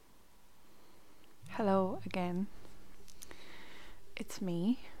Hello again. It's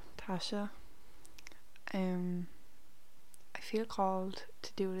me, Tasha. I feel called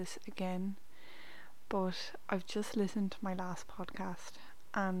to do this again, but I've just listened to my last podcast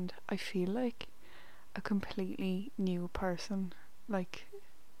and I feel like a completely new person. Like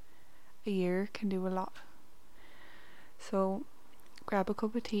a year can do a lot. So grab a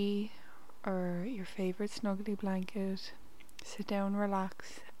cup of tea or your favourite snuggly blanket, sit down,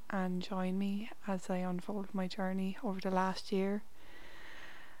 relax, and join me as I unfold my journey over the last year.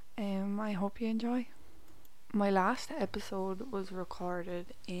 I hope you enjoy. My last episode was recorded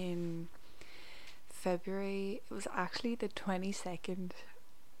in February. It was actually the 22nd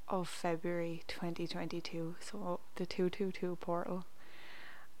of February 2022, so the 222 portal.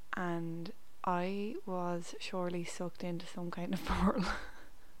 And I was surely sucked into some kind of portal.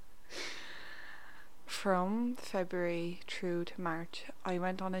 From February through to March, I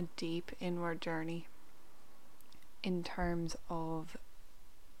went on a deep inward journey in terms of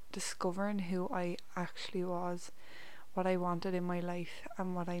discovering who I actually was, what I wanted in my life,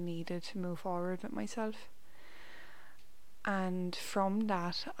 and what I needed to move forward with myself. And from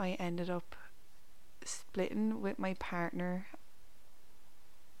that, I ended up splitting with my partner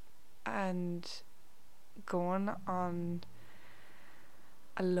and going on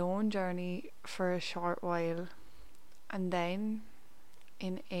a lone journey for a short while. And then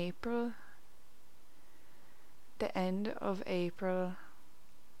in April, the end of April,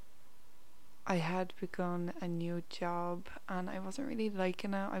 I had begun a new job and I wasn't really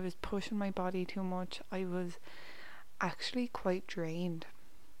liking it. I was pushing my body too much. I was actually quite drained.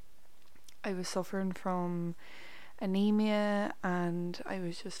 I was suffering from anemia and I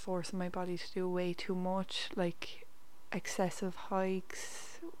was just forcing my body to do way too much, like excessive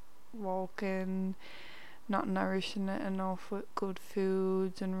hikes, walking, not nourishing it enough with good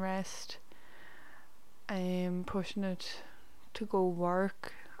foods and rest, pushing it to go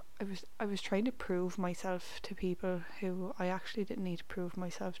work. I was trying to prove myself to people who I actually didn't need to prove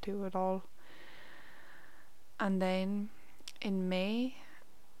myself to at all. And then in May,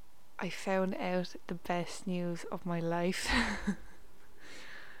 I found out the best news of my life.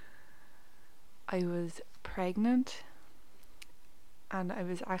 I was pregnant, and I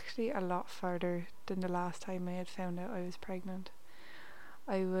was actually a lot further than the last time I had found out I was pregnant.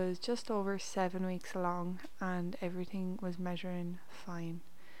 I was just over 7 weeks along and everything was measuring fine.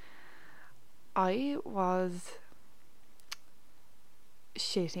 I was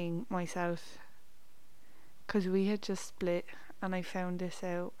shitting myself because we had just split and I found this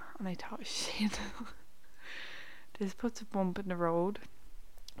out and I thought, shit, this puts a bump in the road.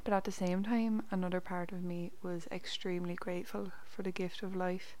 But at the same time, another part of me was extremely grateful for the gift of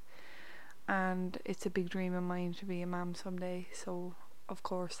life, and it's a big dream of mine to be a mum someday, so of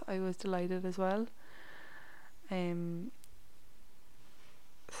course I was delighted as well.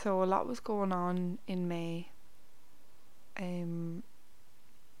 So a lot was going on in May. A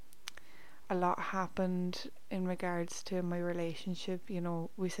lot happened in regards to my relationship. You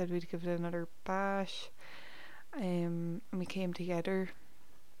know, we said we'd give it another bash, and we came together,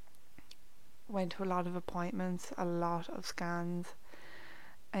 went to a lot of appointments, a lot of scans.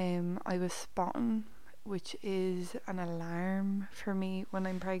 I was spotting, which is an alarm for me when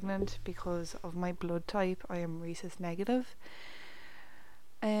I'm pregnant because of my blood type. I am rhesus negative.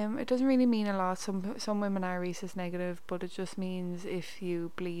 It doesn't really mean a lot. Some women are rhesus negative, but it just means if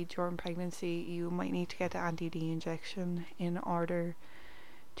you bleed during pregnancy, you might need to get the anti-D injection in order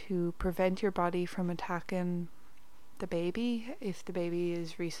to prevent your body from attacking the baby if the baby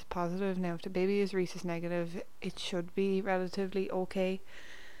is rhesus positive. Now, if the baby is rhesus negative, it should be relatively okay.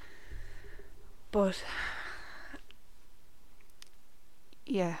 But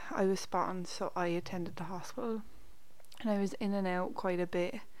yeah, I was spotting, so I attended the hospital. And I was in and out quite a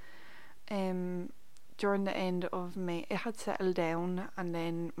bit. During the end of May, it had settled down, and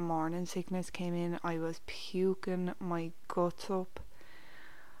then morning sickness came in. I was puking my guts up.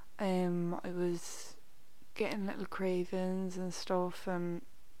 I was getting little cravings and stuff, and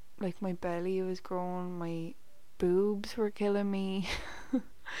like my belly was growing, my boobs were killing me.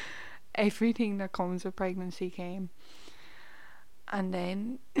 Everything that comes with pregnancy came. And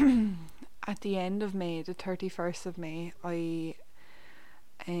then at the end of May, the 31st of May, I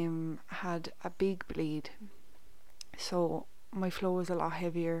had a big bleed, so my flow was a lot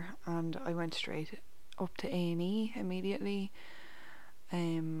heavier and I went straight up to A&E immediately.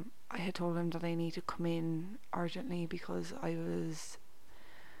 I had told him that I need to come in urgently because I was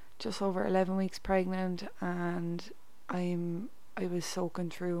just over 11 weeks pregnant and I was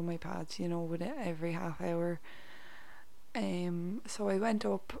soaking through my pads, you know, with it every half hour. So I went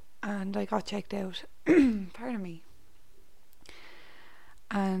up and I got checked out. Pardon me.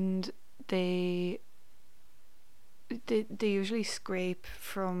 And they usually scrape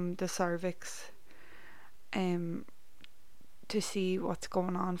from the cervix to see what's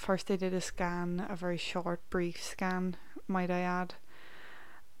going on. First they did a scan, a very short, brief scan, might I add,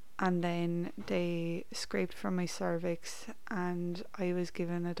 and then they scraped from my cervix and I was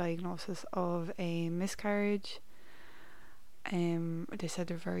given a diagnosis of a miscarriage. They said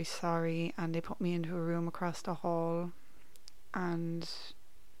they're very sorry and they put me into a room across the hall and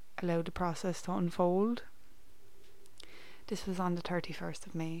allowed the process to unfold. This was on the 31st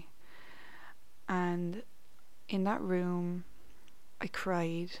of May, and in that room I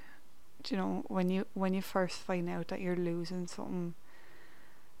cried. Do you know, when you first find out that you're losing something,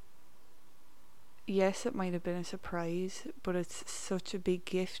 yes, it might have been a surprise, but it's such a big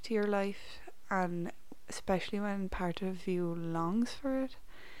gift to your life, and especially when part of you longs for it,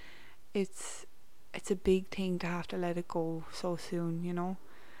 it's a big thing to have to let it go so soon, you know.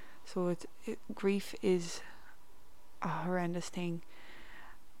 So grief is a horrendous thing.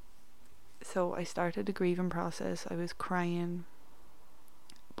 So I started the grieving process. I was crying,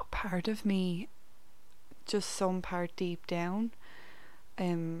 but part of me, just some part deep down,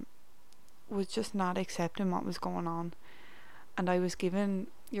 was just not accepting what was going on. And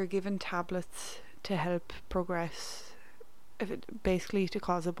you're given tablets to help progress, basically to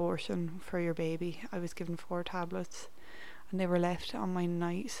cause abortion for your baby. I was given 4 tablets and they were left on my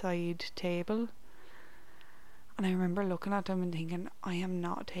nightside table, and I remember looking at them and thinking, I am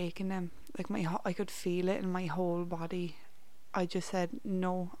not taking them. Like I could feel it in my whole body. I just said,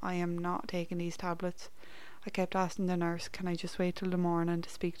 no, I am not taking these tablets. I kept asking the nurse, can I just wait till the morning to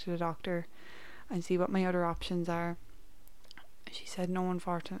speak to the doctor and see what my other options are? She said, no,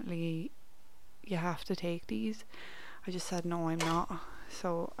 unfortunately you have to take these. I just said, no, I'm not.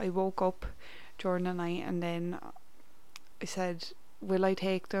 So I woke up during the night and then I said, will I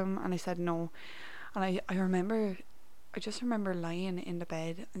take them? And I said no. And I just remember lying in the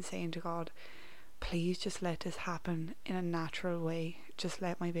bed and saying to God, please just let this happen in a natural way. Just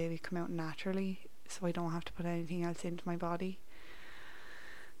let my baby come out naturally so I don't have to put anything else into my body.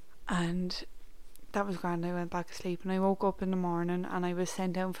 And that was grand. I went back to sleep and I woke up in the morning and I was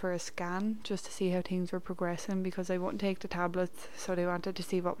sent down for a scan just to see how things were progressing, because I wouldn't take the tablets, so they wanted to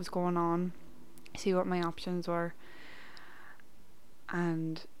see what was going on, see what my options were.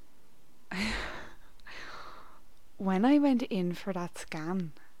 And when I went in for that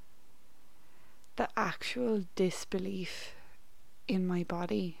scan, the actual disbelief in my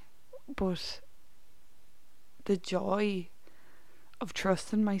body, but the joy of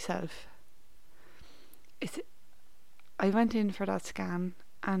trusting myself. I went in for that scan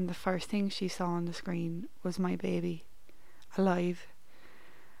and the first thing she saw on the screen was my baby, alive,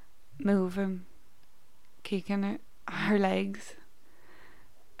 moving, kicking her legs,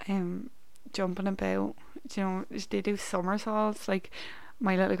 jumping about. You know, they do somersaults. Like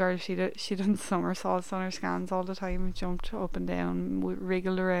my little girl, she done somersaults on her scans all the time, jumped up and down,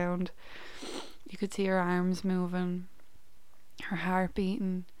 wriggled around. You could see her arms moving, her heart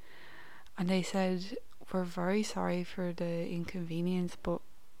beating, and they said, we're very sorry for the inconvenience, but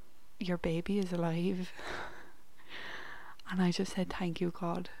your baby is alive. And I just said, thank you,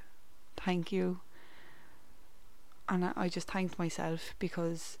 God, thank you. And I just thanked myself,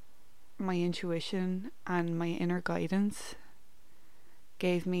 because my intuition and my inner guidance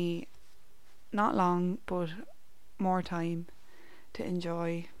gave me not long but more time to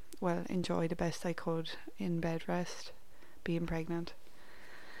enjoy the best I could in bed rest, being pregnant.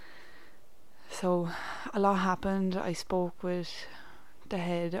 So a lot happened. I spoke with the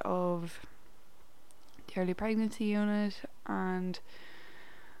head of the early pregnancy unit and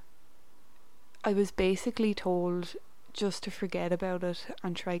I was basically told just to forget about it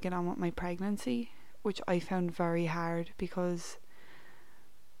and try get on with my pregnancy, which I found very hard, because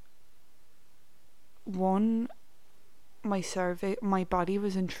one, my body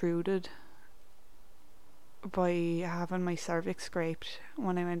was intruded by having my cervix scraped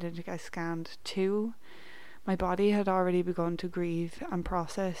when I went in to get scanned. 2, my body had already begun to grieve and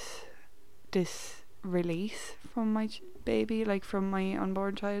process this release from my baby, like from my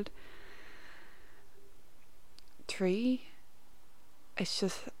unborn child. 3, it's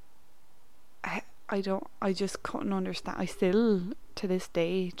just I just couldn't understand. I still to this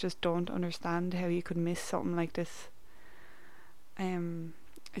day just don't understand how you could miss something like this.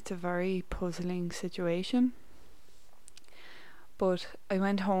 It's a very puzzling situation. But I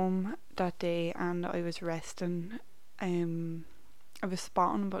went home that day and I was resting. I was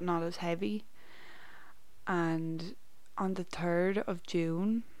spotting but not as heavy. And on the 3rd of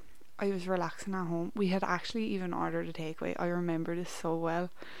June I was relaxing at home. We had actually even ordered a takeaway. I remember this so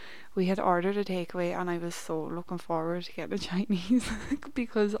well. We had ordered a takeaway and I was so looking forward to getting a Chinese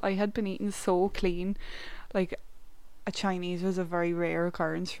because I had been eating so clean. Like, a Chinese was a very rare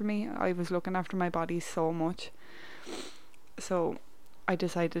occurrence for me. I was looking after my body so much. So I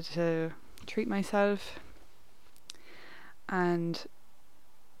decided to treat myself, and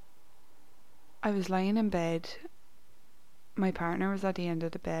I was lying in bed. My partner was at the end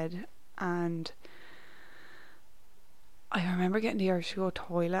of the bed, and I remember getting the urge to go to the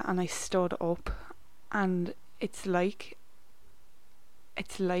toilet, and I stood up, and it's like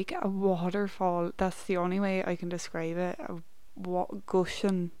a waterfall. That's the only way I can describe it. What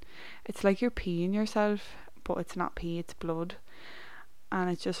gushing. It's like you're peeing yourself, but it's not pee, it's blood. And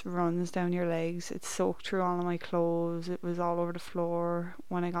it just runs down your legs. It soaked through all of my clothes. It was all over the floor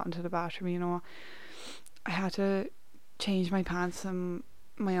when I got into the bathroom, you know. I had to change my pants and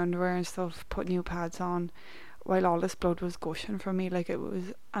my underwear and stuff, put new pads on, while all this blood was gushing from me. Like, it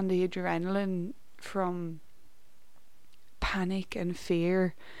was, and the adrenaline from panic and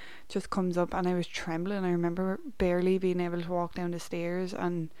fear just comes up, and I was trembling. I remember barely being able to walk down the stairs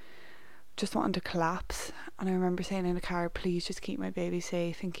and just wanting to collapse. And I remember saying in the car, please just keep my baby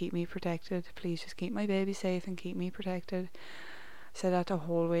safe and keep me protected. Please just keep my baby safe and keep me protected. Said that the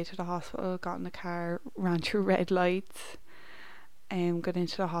whole way to the hospital. Got in the car, ran through red lights, got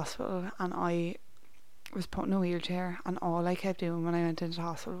into the hospital, and I was put in a wheelchair, and all I kept doing when I went into the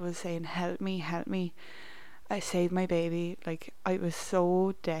hospital was saying, help me, help me. I saved my baby. Like, I was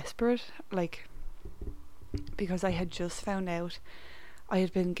so desperate, like, because I had just found out I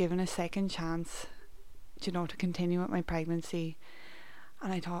had been given a second chance, you know, to continue with my pregnancy.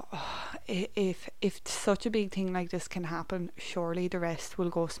 And I thought, oh, if such a big thing like this can happen, surely the rest will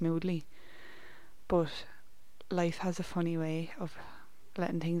go smoothly. But life has a funny way of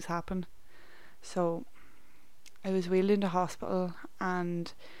letting things happen. So I was wheeled into hospital,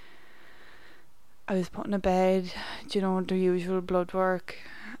 and I was put in a bed, you know, the usual blood work.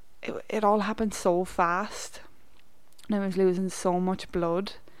 It all happened so fast, and I was losing so much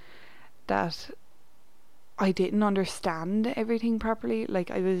blood that I didn't understand everything properly. Like,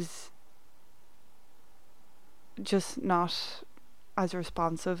 I was just not as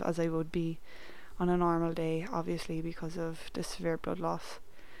responsive as I would be on a normal day, obviously, because of the severe blood loss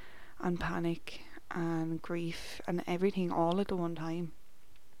and panic and grief and everything all at the one time.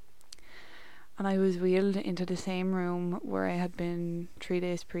 And I was wheeled into the same room where I had been 3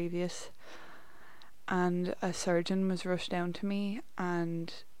 days previous, and a surgeon was rushed down to me,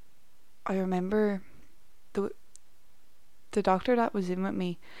 and I remember the doctor that was in with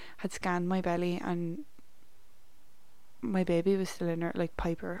me had scanned my belly, and my baby was still in her, like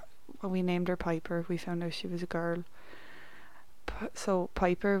Piper. Well, we named her Piper. We found out she was a girl. So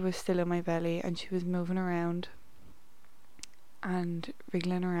Piper was still in my belly, and she was moving around and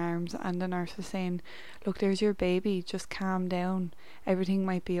wriggling her arms, and the nurse was saying, look, there's your baby, just calm down, everything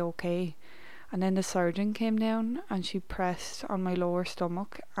might be okay. And then the surgeon came down, and she pressed on my lower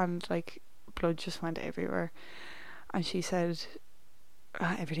stomach, and like blood just went everywhere. And she said,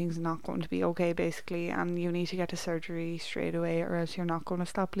 everything's not going to be okay, basically, and you need to get to surgery straight away, or else you're not going to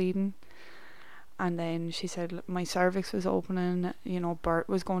stop bleeding. And then she said my cervix was opening, you know, birth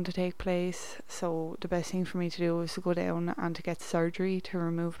was going to take place, so the best thing for me to do was to go down and to get surgery to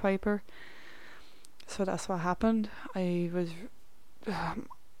remove Piper. So that's what happened. I was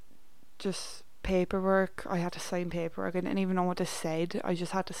just paperwork. I had to sign paperwork. I didn't even know what this said. I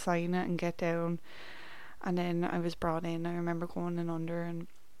just had to sign it and get down. And then I was brought in. I remember going in under, and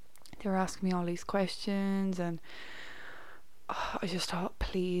they were asking me all these questions, and I just thought,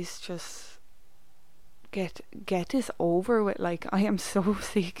 please just get this over with. Like, I am so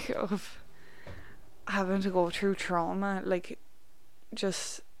sick of having to go through trauma. Like,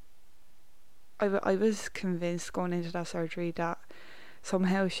 just I was convinced going into that surgery that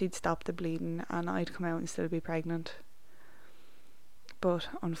somehow she'd stop the bleeding and I'd come out and still be pregnant. But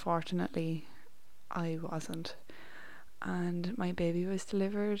unfortunately I wasn't. And my baby was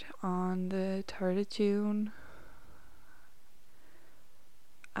delivered on the 3rd of June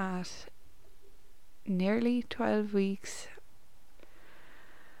at nearly 12 weeks.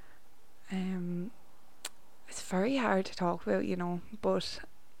 It's very hard to talk about, you know, but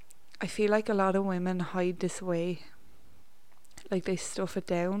I feel like a lot of women hide this away. Like, they stuff it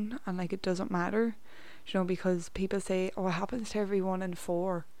down, and like it doesn't matter, you know, because people say, oh, it happens to every 1 in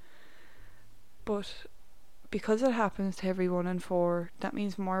 4. But because it happens to every 1 in 4, that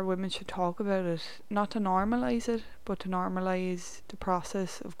means more women should talk about it. Not to normalise it, but to normalise the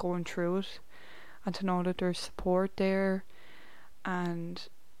process of going through it, and to know that there's support there, and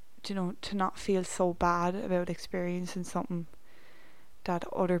to not feel so bad about experiencing something that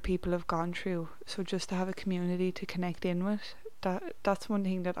other people have gone through. So just to have a community to connect in with, that's one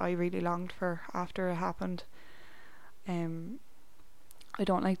thing that I really longed for after it happened. I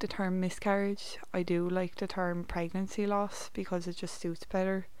don't like the term miscarriage. I do like the term pregnancy loss because it just suits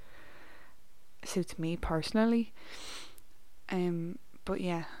better. It suits me personally. But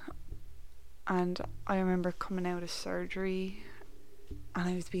yeah, and I remember coming out of surgery and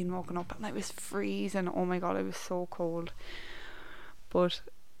I was being woken up and I was freezing. Oh my god, I was so cold. But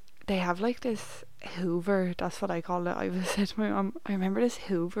they have like this hoover, that's what I call it. I was said to my mum, I remember this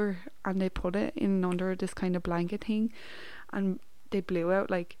hoover, and they put it in under this kind of blanket thing, and they blew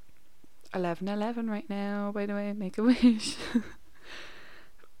out like 11:11 right now, by the way, make a wish.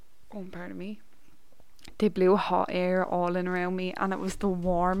 Oh, pardon me. They blew hot air all in around me, and it was the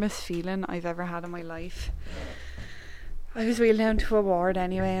warmest feeling I've ever had in my life. I was wheeled down to a ward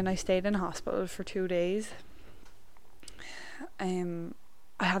anyway, and I stayed in hospital for 2 days.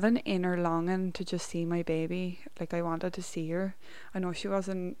 I had an inner longing to just see my baby. Like, I wanted to see her. I know she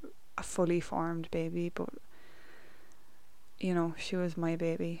wasn't a fully formed baby, but you know, she was my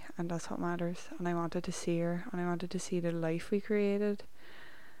baby, and that's what matters. And I wanted to see her, and I wanted to see the life we created.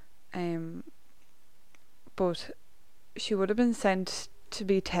 But she would have been sent to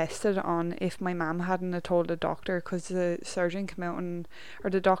be tested on if my mum hadn't have told the doctor, because the surgeon came out or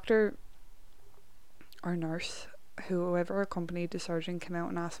the doctor or nurse, whoever accompanied the surgeon, came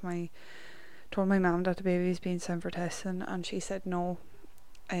out and told my mum that the baby's being sent for testing, and she said no.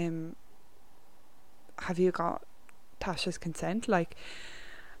 Have you got Tasha's consent? Like,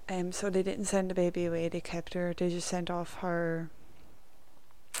 so they didn't send the baby away, they kept her. They just sent off her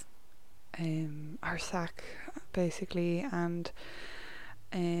sac basically, and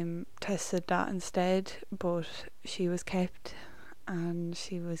tested that instead. But she was kept, and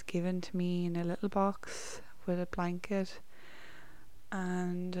she was given to me in a little box with a blanket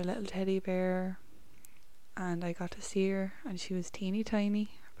and a little teddy bear, and I got to see her, and she was teeny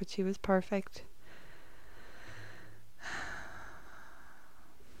tiny, but she was perfect.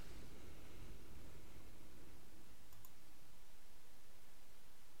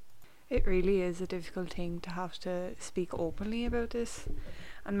 It really is a difficult thing to have to speak openly about this,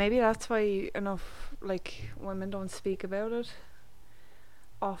 and maybe that's why enough women don't speak about it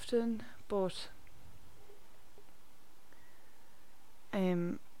often. But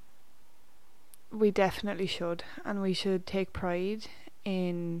we definitely should, and we should take pride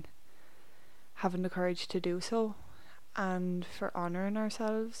in having the courage to do so, and for honouring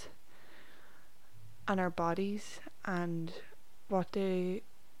ourselves and our bodies and what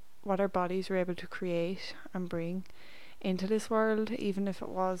our bodies were able to create and bring into this world, even if it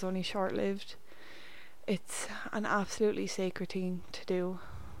was only short-lived. It's an absolutely sacred thing to do,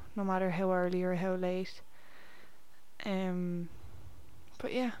 no matter how early or how late.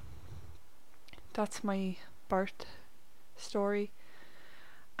 But yeah, that's my birth story,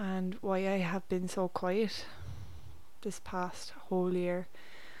 and why I have been so quiet this past whole year.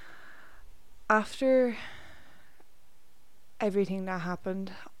 After everything that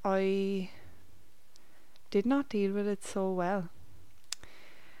happened, I did not deal with it so well.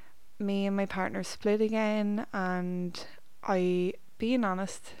 Me and my partner split again, and I, being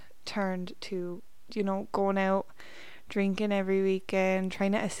honest, turned to, going out, drinking every weekend,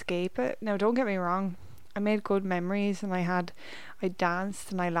 trying to escape it. Now, don't get me wrong, I made good memories, and I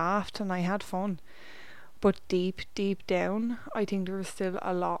danced and I laughed and I had fun. But deep down, I think there was still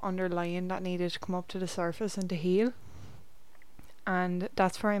a lot underlying that needed to come up to the surface and to heal. And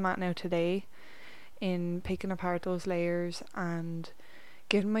that's where I'm at now today, in picking apart those layers and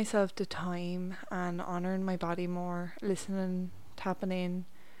giving myself the time and honouring my body more, listening, tapping in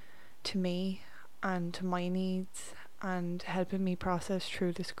to me and to my needs, and helping me process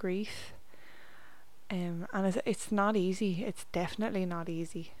through this grief. And it's not easy. It's definitely not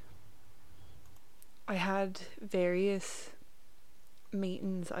easy. I had various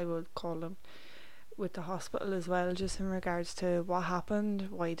meetings, I would call them, with the hospital as well, just in regards to what happened,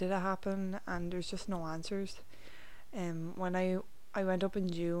 why did it happen, and there's just no answers. When I went up in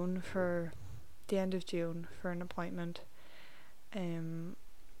June, for the end of June, for an appointment,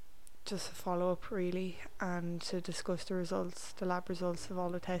 just a follow up really, and to discuss the lab results of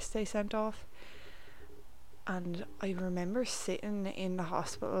all the tests they sent off. And I remember sitting in the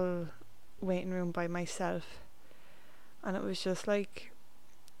hospital waiting room by myself, and it was just like,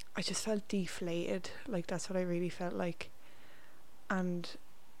 I just felt deflated. Like, that's what I really felt like. And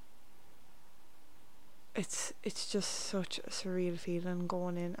it's just such a surreal feeling,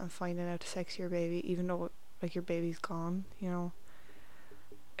 going in and finding out the sex of your baby, even though your baby's gone.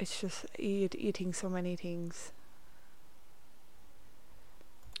 it's just you think so many things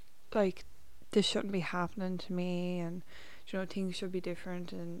like this shouldn't be happening to me, and things should be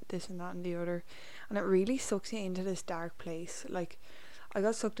different, and this and that and the other, and it really sucks you into this dark place. Like I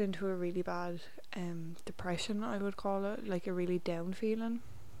got sucked into a really bad depression, I would call it, like a really down feeling,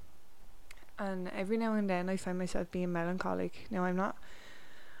 and every now and then I find myself being melancholic. Now I'm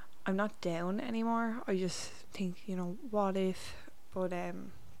not down anymore. I just think, what if, but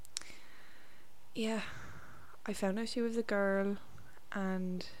yeah, I found out she was a girl,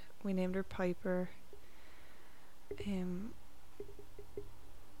 and we named her Piper.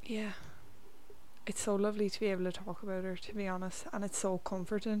 Yeah, it's so lovely to be able to talk about her, to be honest, and it's so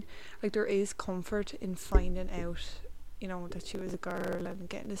comforting. Like there is comfort in finding out, that she was a girl and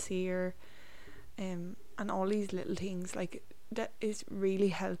getting to see her, and all these little things like that is really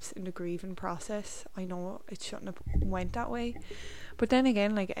helps in the grieving process. I know it shouldn't have went that way, but then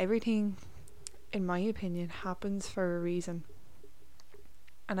again, like everything, in my opinion, happens for a reason,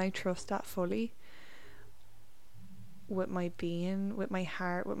 and I trust that fully. With my being, with my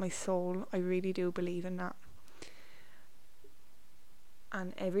heart, with my soul, I really do believe in that.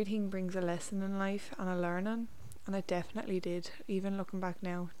 And everything brings a lesson in life and a learning, and it definitely did. Even looking back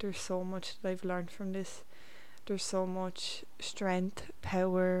now, there's so much that I've learned from this. There's so much strength,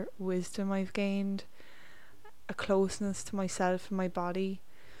 power, wisdom I've gained, a closeness to myself and my body.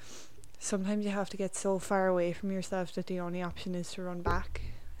 Sometimes you have to get so far away from yourself that the only option is to run back.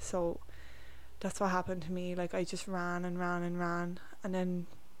 So that's what happened to me. Like I just ran and ran and ran, and then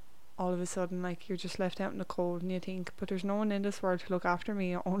all of a sudden, like, you're just left out in the cold, and you think, but there's no one in this world to look after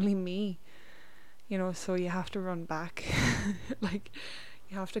me, only me, so you have to run back. Like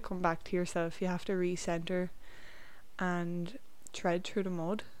you have to come back to yourself. You have to recenter and tread through the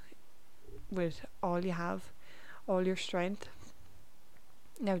mud with all you have, all your strength.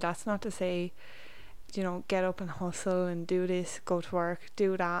 Now that's not to say, get up and hustle and do this, go to work,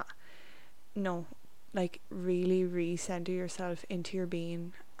 do that. No, like really recenter yourself into your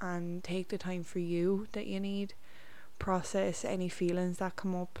being and take the time for you that you need. Process any feelings that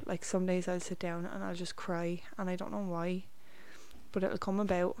come up. Like some days I'll sit down and I'll just cry, and I don't know why, but it'll come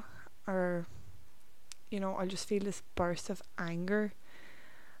about. Or I'll just feel this burst of anger,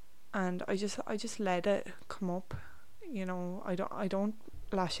 and I just let it come up. I don't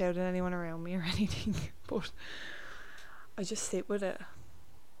lash out at anyone around me or anything, but I just sit with it.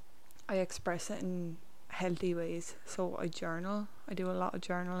 I express it in healthy ways. So I journal. I do a lot of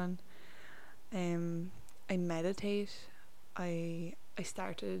journaling. I meditate. I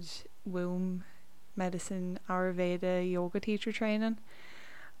started womb medicine Ayurveda yoga teacher training,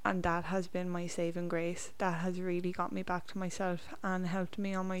 and that has been my saving grace. That has really got me back to myself and helped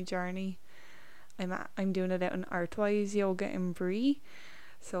me on my journey. I'm doing it out in Artwise Yoga in Bree,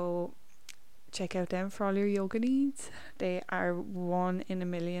 so check out them for all your yoga needs. They are 1 in a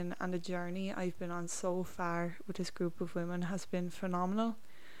million, and the journey I've been on so far with this group of women has been phenomenal.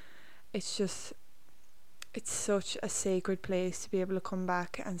 It's such a sacred place to be able to come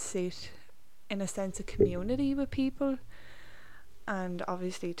back and sit in a sense of community with people, and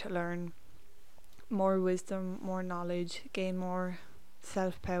obviously to learn more wisdom, more knowledge, gain more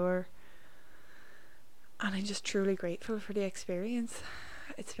self-power, and I'm just truly grateful for the experience.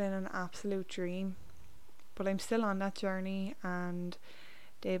 It's been an absolute dream, but I'm still on that journey, and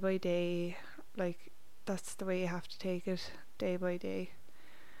day by day, like, that's the way you have to take it, day by day.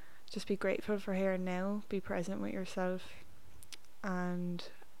 Just be grateful for here and now, be present with yourself, and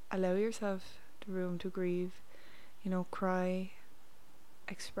allow yourself the room to grieve. Cry,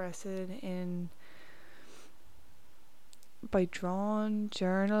 express it by drawing,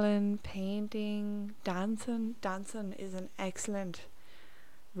 journaling, painting, dancing. Dancing is an excellent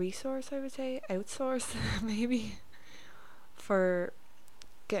resource, I would say, outsource maybe, for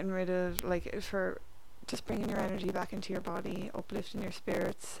getting rid of, for just bringing your energy back into your body, uplifting your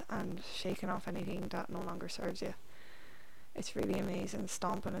spirits, and shaking off anything that no longer serves you. It's really amazing.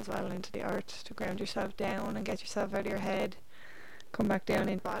 Stomping as well into the earth to ground yourself down and get yourself out of your head, come back down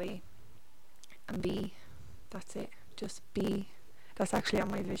in body, and be. That's it, just be. That's actually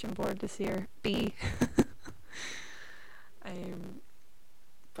on my vision board this year, be.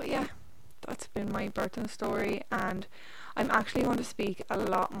 But yeah, that's been my birthing story, and I'm actually going to speak a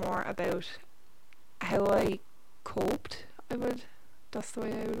lot more about how I coped. That's the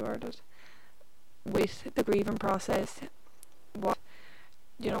way I would word it, with the grieving process. What,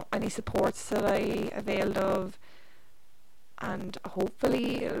 any supports that I availed of, and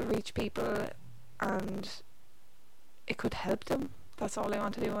hopefully it'll reach people and it could help them. That's all I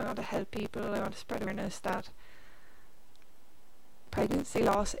want to do. I want to help people. I want to spread awareness that Pregnancy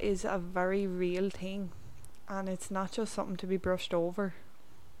loss is a very real thing, and it's not just something to be brushed over.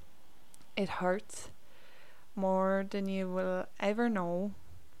 It hurts more than you will ever know,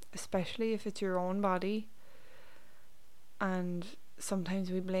 especially if it's your own body. And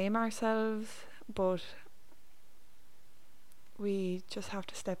sometimes we blame ourselves, but we just have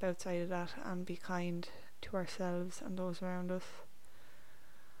to step outside of that and be kind to ourselves and those around us.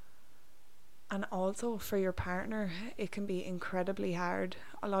 And also for your partner, it can be incredibly hard.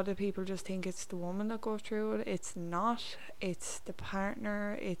 A lot of people just think it's the woman that goes through it. It's not. It's the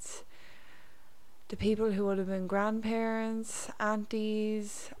partner. It's the people who would have been grandparents,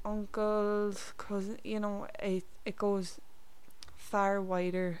 aunties, uncles, cousins. It goes far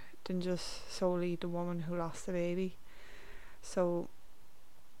wider than just solely the woman who lost the baby. So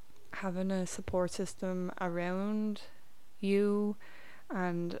having a support system around you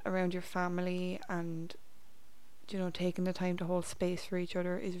and around your family, and taking the time to hold space for each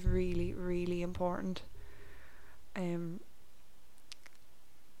other is really, really important.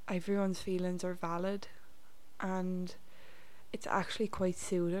 Everyone's feelings are valid, and it's actually quite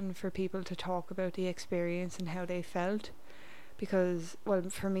soothing for people to talk about the experience and how they felt, because, well,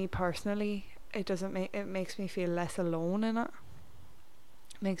 for me personally, it makes me feel less alone in it.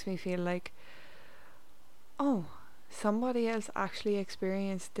 It makes me feel like, oh, somebody else actually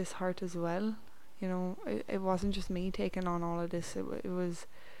experienced this hurt as well. It wasn't just me taking on all of this. It was,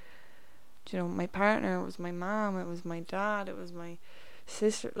 my partner, it was my mom, it was my dad, it was my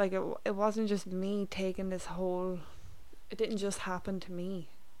sister. Like, it wasn't just me taking this whole, it didn't just happen to me.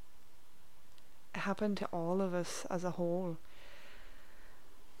 It happened to all of us as a whole.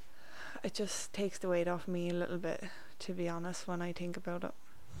 It just takes the weight off me a little bit, to be honest, when I think about it.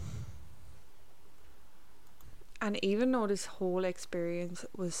 And even though this whole experience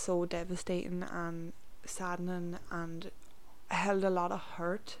was so devastating and saddening and held a lot of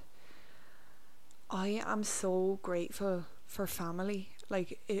hurt, I am so grateful for family.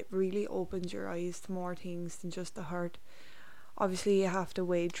 Like, it really opens your eyes to more things than just the hurt. Obviously you have to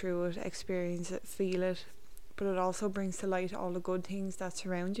wade through it, experience it, feel it, but it also brings to light all the good things that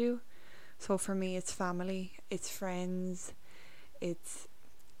surround you. So for me, it's family, it's friends, it's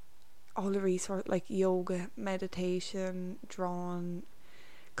all the resources like yoga, meditation, drawing,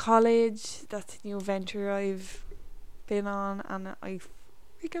 college. That's a new venture I've been on, and I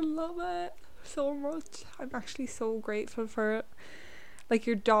freaking love it so much. I'm actually so grateful for it. Like,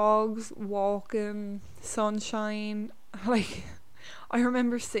 your dogs, walking, sunshine. Like, I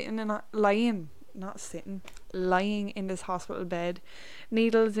remember lying in this hospital bed,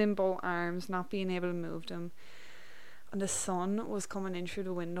 needles in both arms, not being able to move them. And the sun was coming in through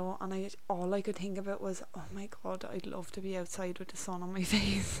the window, and all I could think about was, oh my god, I'd love to be outside with the sun on my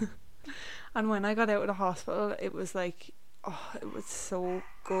face. And when I got out of the hospital, it was like, oh, it was so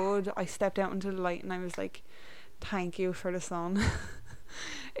good. I stepped out into the light and I was like, thank you for the sun.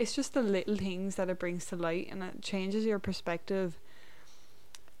 It's just the little things that it brings to light, and it changes your perspective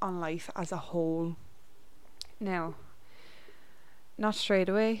on life as a whole. Now, not straight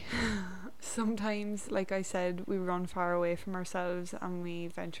away. Sometimes, like I said, we run far away from ourselves and we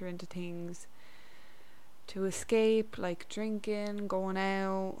venture into things to escape, like drinking, going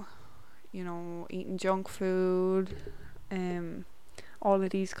out, eating junk food, all of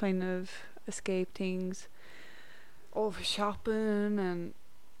these kind of escape things, over shopping, and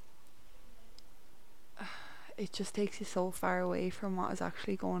it just takes you so far away from what is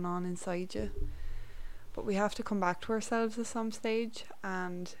actually going on inside you. But we have to come back to ourselves at some stage,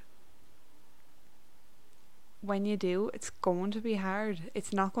 and when you do, it's going to be hard.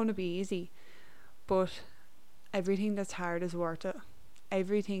 It's not going to be easy, but everything that's hard is worth it.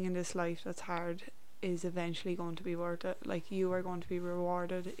 Everything in this life that's hard is eventually going to be worth it. Like, you are going to be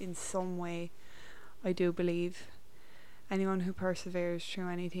rewarded in some way, I do believe. Anyone who perseveres through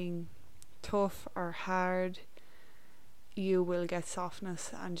anything tough or hard, you will get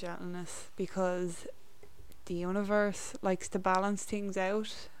softness and gentleness, because the universe likes to balance things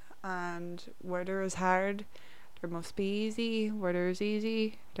out, and where there is hard, there must be easy. Where there is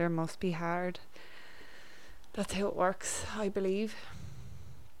easy, there must be hard. That's how it works, I believe.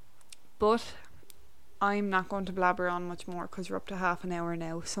 But I'm not going to blabber on much more, because we're up to half an hour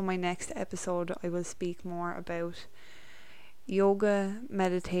now. So my next episode, I will speak more about yoga,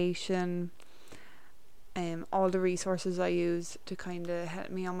 meditation, all the resources I use to kind of help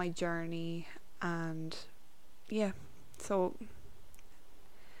me on my journey. And yeah, so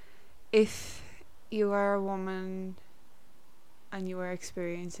if you are a woman and you are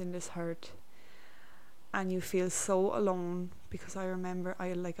experiencing this hurt and you feel so alone, because I remember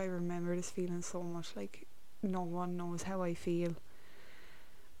this feeling so much, like, no one knows how I feel.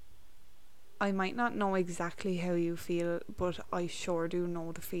 I might not know exactly how you feel, but I sure do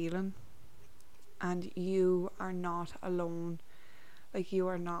know the feeling. And you are not alone. Like, you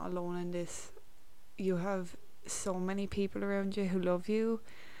are not alone in this. You have so many people around you who love you.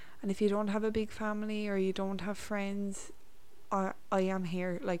 And if you don't have a big family or you don't have friends, I am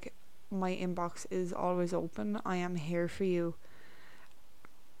here. Like, my inbox is always open. I am here for you.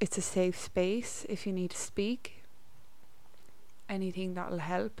 It's a safe space if you need to speak. Anything that'll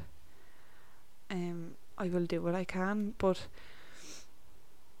help. I will do what I can, but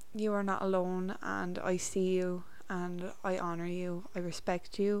you are not alone, and I see you, and I honour you, I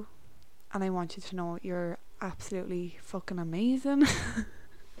respect you, and I want you to know you're absolutely fucking amazing.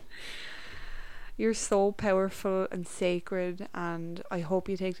 You're so powerful and sacred, and I hope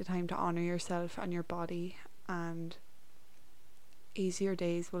you take the time to honour yourself and your body, and easier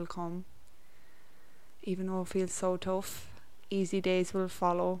days will come. Even though it feels so tough, easy days will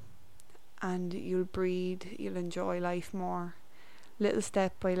follow, and you'll breathe, you'll enjoy life more, little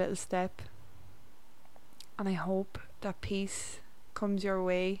step by little step. And I hope that peace comes your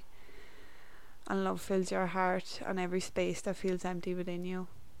way and love fills your heart and every space that feels empty within you.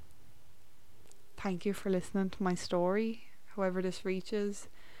 Thank you for listening to my story, however this reaches.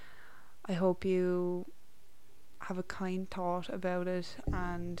 I hope you have a kind thought about it,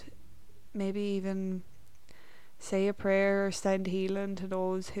 and maybe even say a prayer or send healing to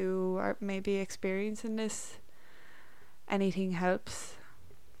those who are maybe experiencing this. Anything helps.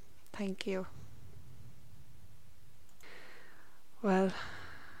 Thank you. Well,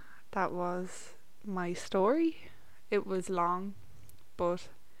 that was my story. It was long, but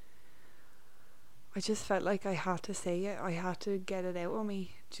I just felt like I had to say it. I had to get it out of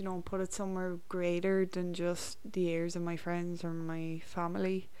me, put it somewhere greater than just the ears of my friends or my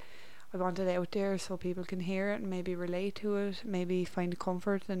family. I want it out there so people can hear it and maybe relate to it, maybe find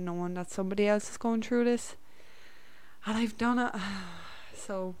comfort in knowing that somebody else is going through this. And I've done it.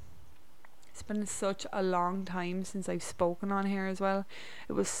 So it's been such a long time since I've spoken on here as well.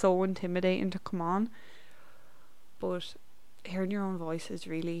 It was so intimidating to come on, but hearing your own voice is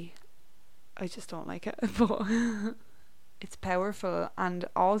really, I just don't like it. But it's powerful. And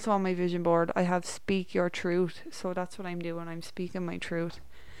also on my vision board I have speak your truth, so that's what I'm doing. I'm speaking my truth.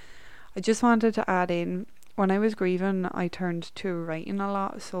 I just wanted to add in, when I was grieving I turned to writing a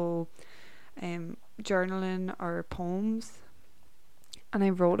lot, so journaling or poems, and I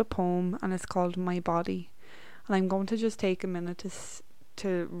wrote a poem and it's called My Body, and I'm going to just take a minute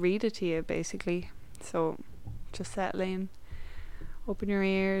to read it to you basically. So just settle in, open your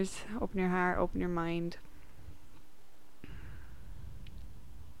ears, open your heart, open your mind.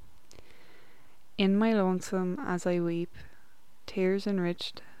 In my lonesome as I weep, tears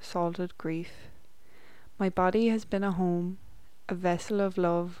enriched salted grief, my body has been a home, a vessel of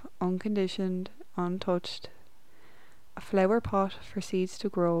love, unconditioned, untouched, a flower pot for seeds to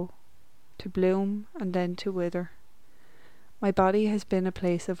grow, to bloom and then to wither. My body has been a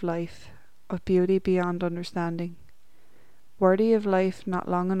place of life, of beauty beyond understanding, worthy of life not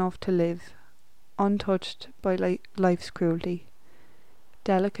long enough to live, untouched by life's cruelty,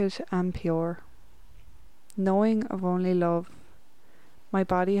 delicate and pure, knowing of only love. My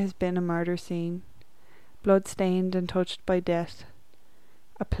body has been a murder scene, blood-stained and touched by death,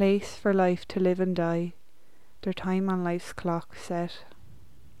 a place for life to live and die, their time on life's clock set.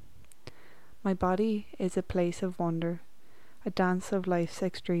 My body is a place of wonder, a dance of life's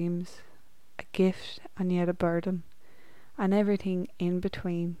extremes, a gift and yet a burden, and everything in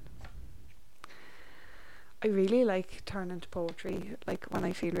between. I really like turning to poetry, like when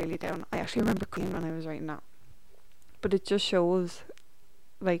I feel really down. I actually remember crying when I was writing that, but it just shows,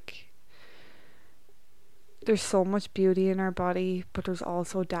 like, there's so much beauty in our body, but there's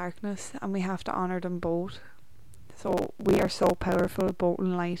also darkness, and we have to honour them both. So we are so powerful both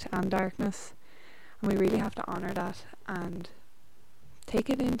in light and darkness, and we really have to honour that and take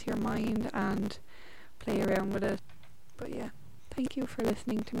it into your mind and play around with it. But yeah, thank you for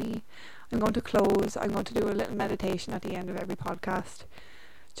listening to me. I'm going to close. I'm going to do a little meditation at the end of every podcast,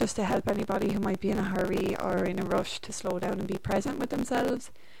 just to help anybody who might be in a hurry or in a rush to slow down and be present with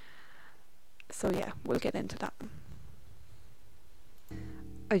themselves. So yeah, we'll get into that.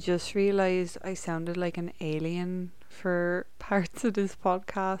 I just realised I sounded like an alien for parts of this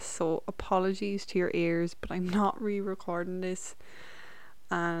podcast, so apologies to your ears, but I'm not re-recording this,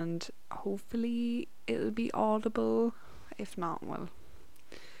 and hopefully it'll be audible. If not, well.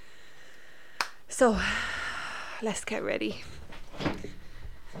 So let's get ready.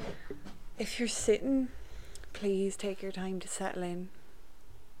 If you're sitting, please take your time to settle in.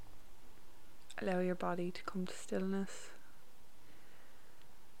 Allow your body to come to stillness.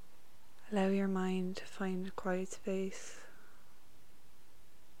 Allow your mind to find a quiet space.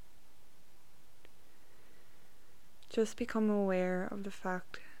 Just become aware of the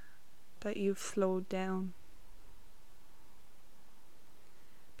fact that you've slowed down.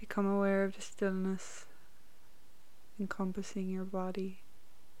 Become aware of the stillness encompassing your body.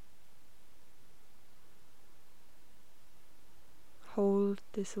 Hold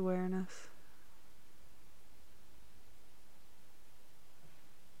this awareness.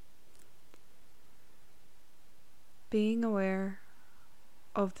 Being aware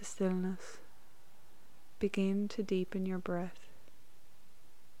of the stillness, begin to deepen your breath.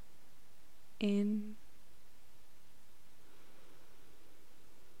 In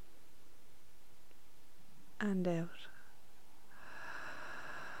and out.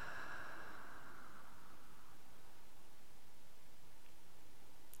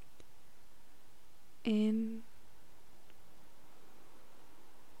 In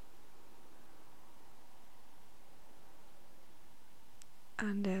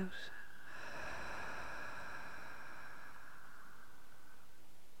and out.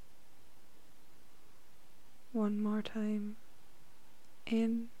 One more time.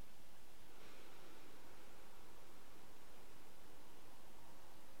 In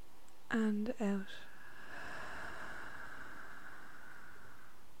and out.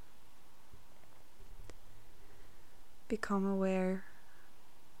 Become aware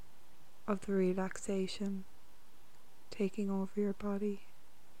of the relaxation taking over your body.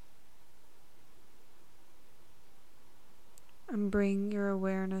 And bring your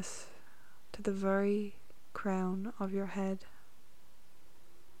awareness to the very crown of your head.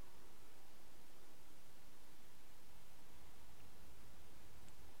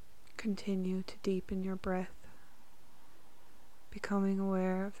 Continue to deepen your breath, becoming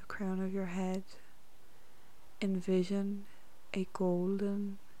aware of the crown of your head. Envision a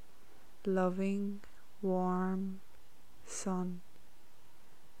golden, loving, warm sun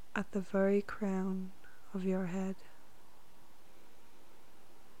at the very crown of your head.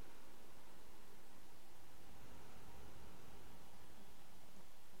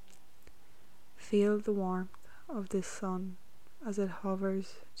 Feel the warmth of this sun as it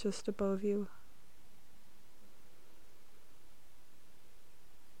hovers just above you.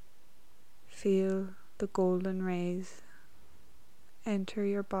 Feel the golden rays enter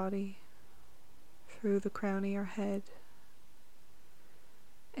your body through the crown of your head,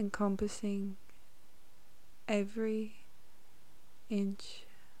 encompassing every inch,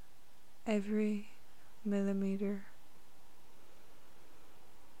 every millimeter.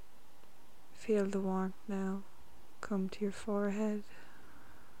 Feel the warmth now come to your forehead,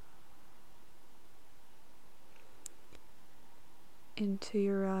 into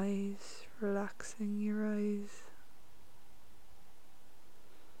your eyes, relaxing your eyes,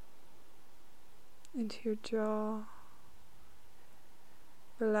 into your jaw,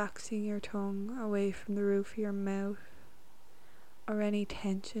 relaxing your tongue away from the roof of your mouth or any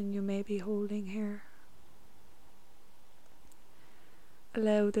tension you may be holding here.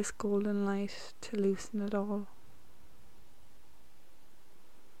 Allow this golden light to loosen it all.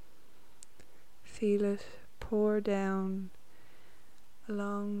 Feel it pour down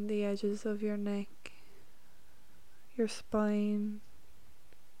along the edges of your neck, your spine,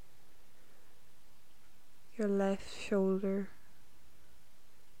 your left shoulder,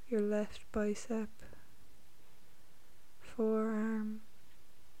 your left bicep, forearm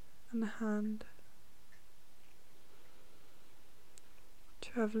and hand.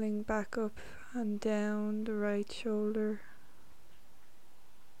 Traveling back up and down the right shoulder,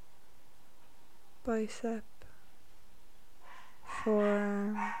 bicep,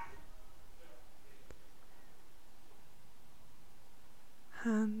 forearm,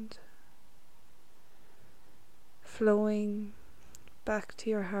 hand, flowing back to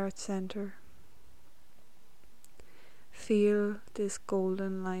your heart center. Feel this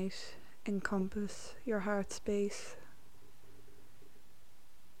golden light encompass your heart space.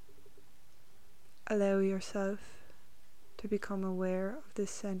 Allow yourself to become aware of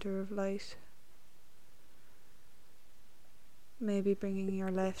this center of light. Maybe bringing your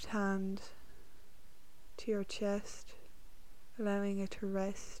left hand to your chest, allowing it to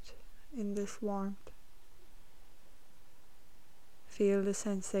rest in this warmth. Feel the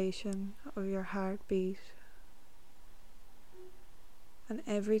sensation of your heartbeat, and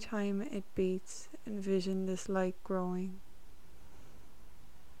every time it beats, envision this light growing,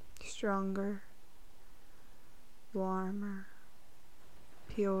 stronger, warmer,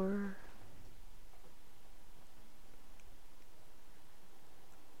 purer.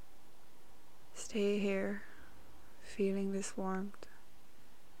 Stay here, feeling this warmth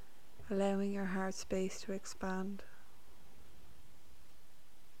allowing your heart space to expand,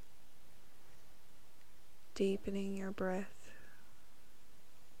 deepening your breath.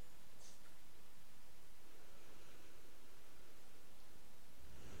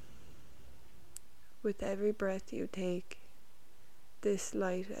 With every breath you take, this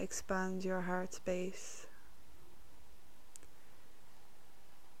light expands your heart space.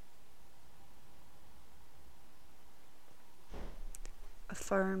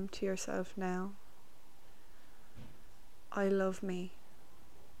 Affirm to yourself now, I love me.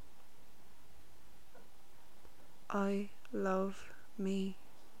 I love me.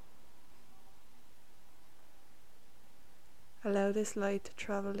 Allow this light to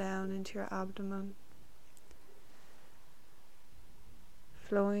travel down into your abdomen,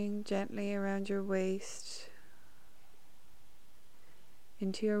 flowing gently around your waist,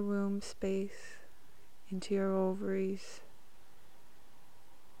 into your womb space, into your ovaries,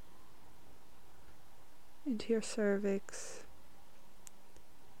 into your cervix,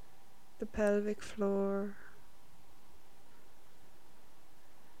 the pelvic floor,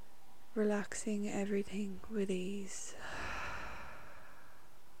 relaxing everything with ease.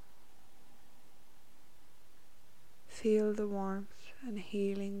 Feel the warmth and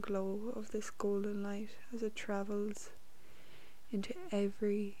healing glow of this golden light as it travels into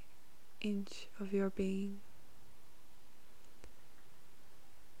every inch of your being,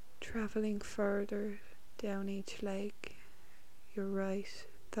 traveling further down each leg, your right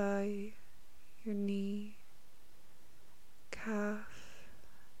thigh, your knee, calf,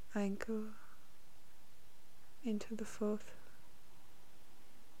 ankle, into the foot,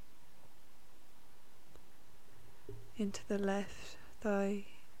 into the left thigh,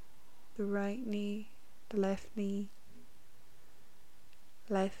 the right knee, the left knee,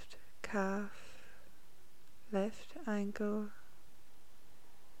 left calf, left ankle,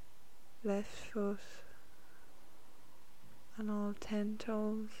 left foot, and all 10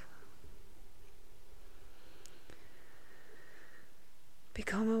 toes.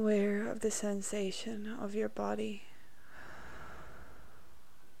 Become aware of the sensation of your body.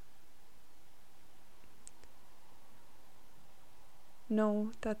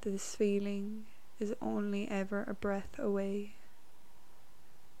 Know that this feeling is only ever a breath away,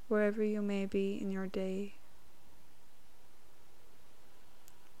 wherever you may be in your day.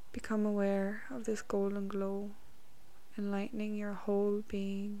 Become aware of this golden glow, enlightening your whole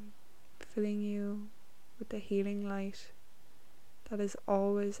being, filling you with the healing light that is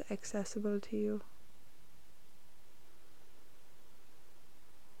always accessible to you.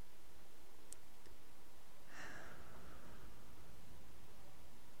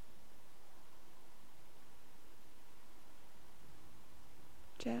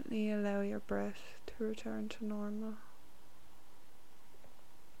 Gently allow your breath to return to normal.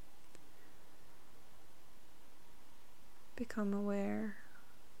 Become aware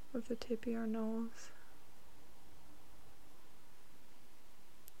of the tip of your nose,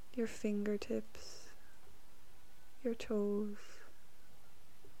 your fingertips, your toes.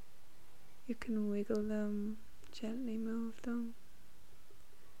 You can wiggle them, gently move them,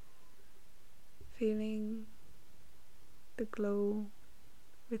 feeling the glow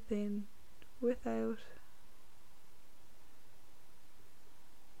within, without.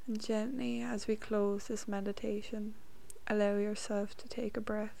 And gently, as we close this meditation, allow yourself to take a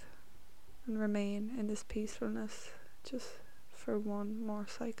breath and remain in this peacefulness just for one more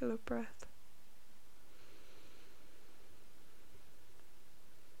cycle of breath.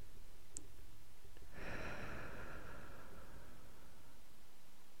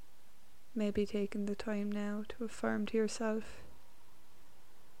 Maybe taking the time now to affirm to yourself,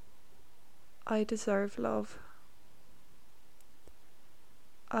 I deserve love.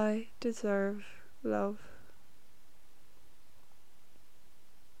 I deserve love.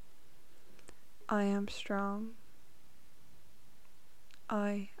 I am strong.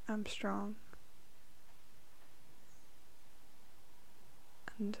 I am strong.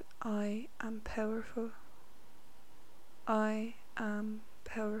 And I am powerful. I am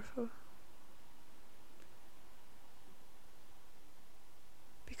powerful.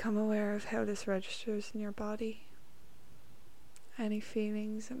 Become aware of how this registers in your body. Any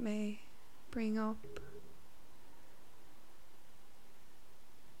feelings it may bring up.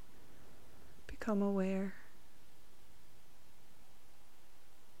 Become aware.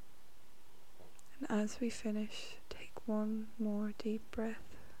 And as we finish, take one more deep breath.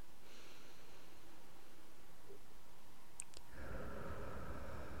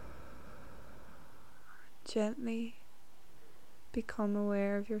 Gently become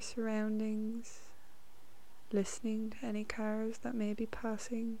aware of your surroundings, listening to any cars that may be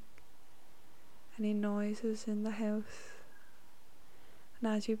passing, any noises in the house.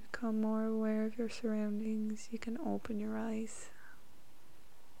 And as you become more aware of your surroundings, you can open your eyes.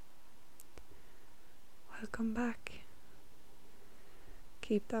 Welcome back.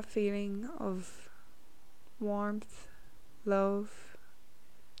 Keep that feeling of warmth, love,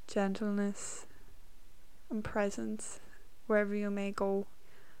 gentleness, and presence wherever you may go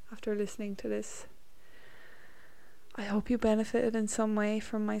after listening to this. I hope you benefited in some way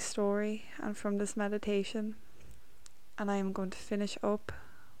from my story and from this meditation. And I am going to finish up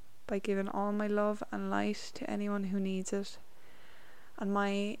by giving all my love and light to anyone who needs it. And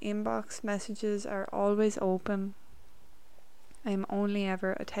my inbox messages are always open. I am only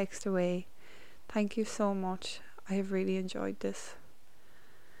ever a text away. Thank you so much. I have really enjoyed this.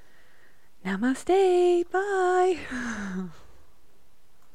 Namaste. Bye.